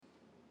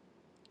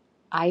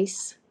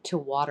Ice to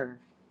water.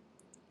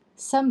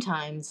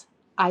 Sometimes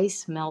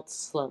ice melts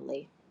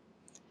slowly,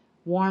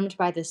 warmed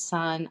by the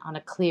sun on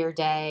a clear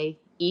day,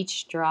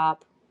 each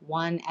drop,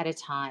 one at a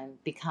time,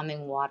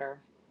 becoming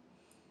water.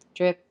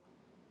 Drip,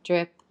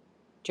 drip,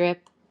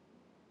 drip,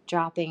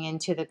 dropping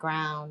into the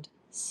ground,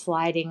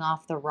 sliding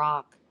off the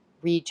rock,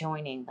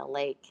 rejoining the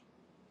lake.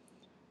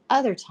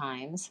 Other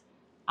times,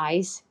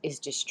 ice is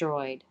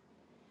destroyed.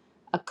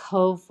 A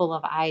cove full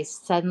of ice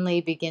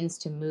suddenly begins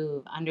to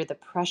move under the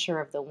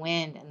pressure of the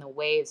wind and the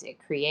waves it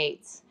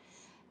creates.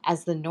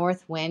 As the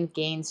north wind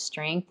gains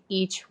strength,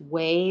 each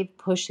wave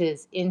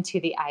pushes into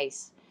the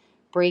ice,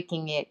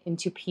 breaking it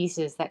into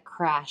pieces that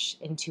crash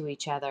into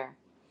each other.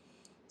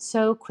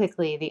 So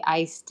quickly the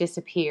ice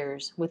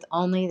disappears, with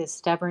only the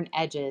stubborn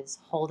edges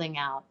holding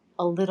out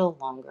a little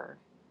longer.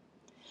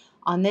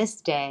 On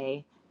this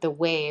day, the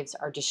waves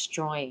are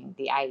destroying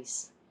the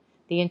ice.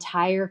 The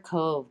entire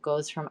cove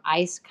goes from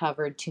ice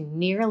covered to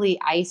nearly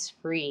ice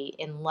free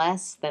in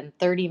less than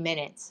 30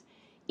 minutes,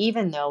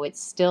 even though it's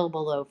still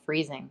below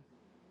freezing.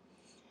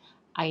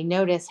 I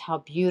notice how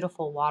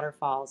beautiful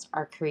waterfalls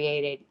are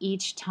created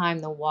each time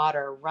the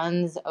water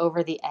runs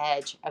over the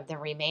edge of the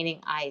remaining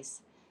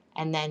ice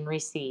and then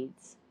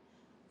recedes.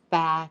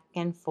 Back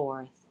and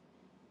forth,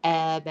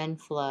 ebb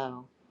and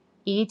flow,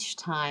 each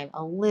time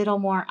a little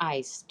more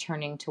ice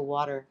turning to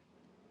water.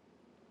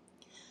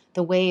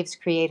 The waves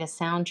create a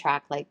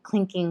soundtrack like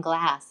clinking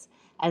glass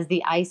as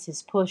the ice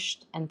is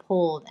pushed and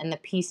pulled and the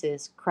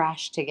pieces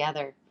crash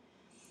together.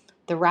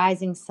 The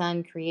rising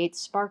sun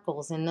creates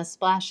sparkles in the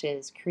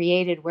splashes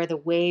created where the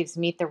waves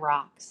meet the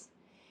rocks.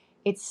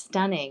 It's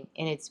stunning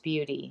in its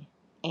beauty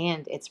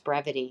and its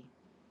brevity.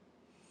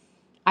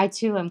 I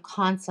too am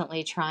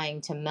constantly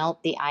trying to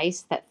melt the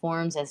ice that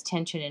forms as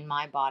tension in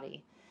my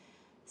body.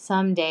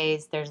 Some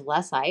days there's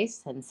less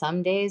ice and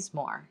some days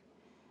more.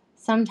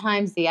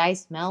 Sometimes the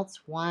ice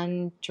melts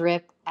one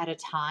drip at a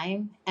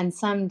time, and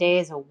some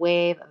days a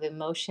wave of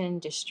emotion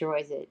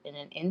destroys it in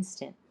an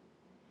instant.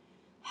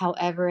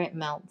 However it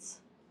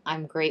melts,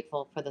 I'm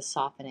grateful for the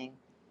softening.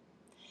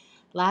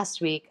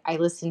 Last week, I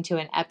listened to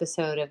an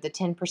episode of the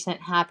 10%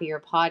 Happier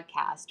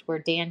podcast where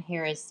Dan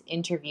Harris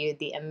interviewed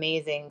the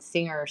amazing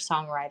singer,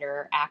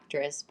 songwriter,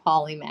 actress,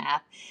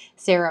 polymath,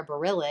 Sarah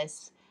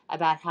Bareilles,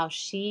 about how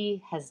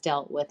she has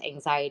dealt with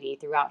anxiety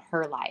throughout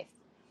her life.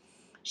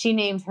 She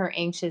named her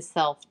anxious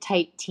self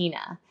Tight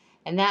Tina,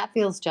 and that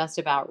feels just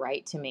about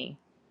right to me.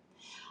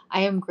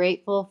 I am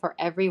grateful for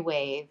every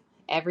wave,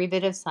 every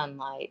bit of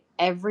sunlight,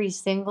 every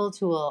single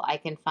tool I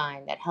can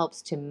find that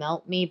helps to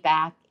melt me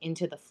back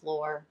into the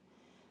floor,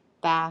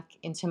 back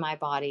into my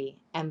body,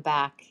 and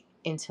back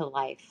into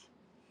life.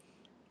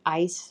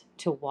 Ice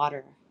to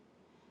water.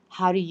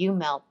 How do you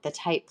melt the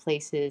tight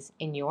places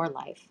in your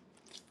life?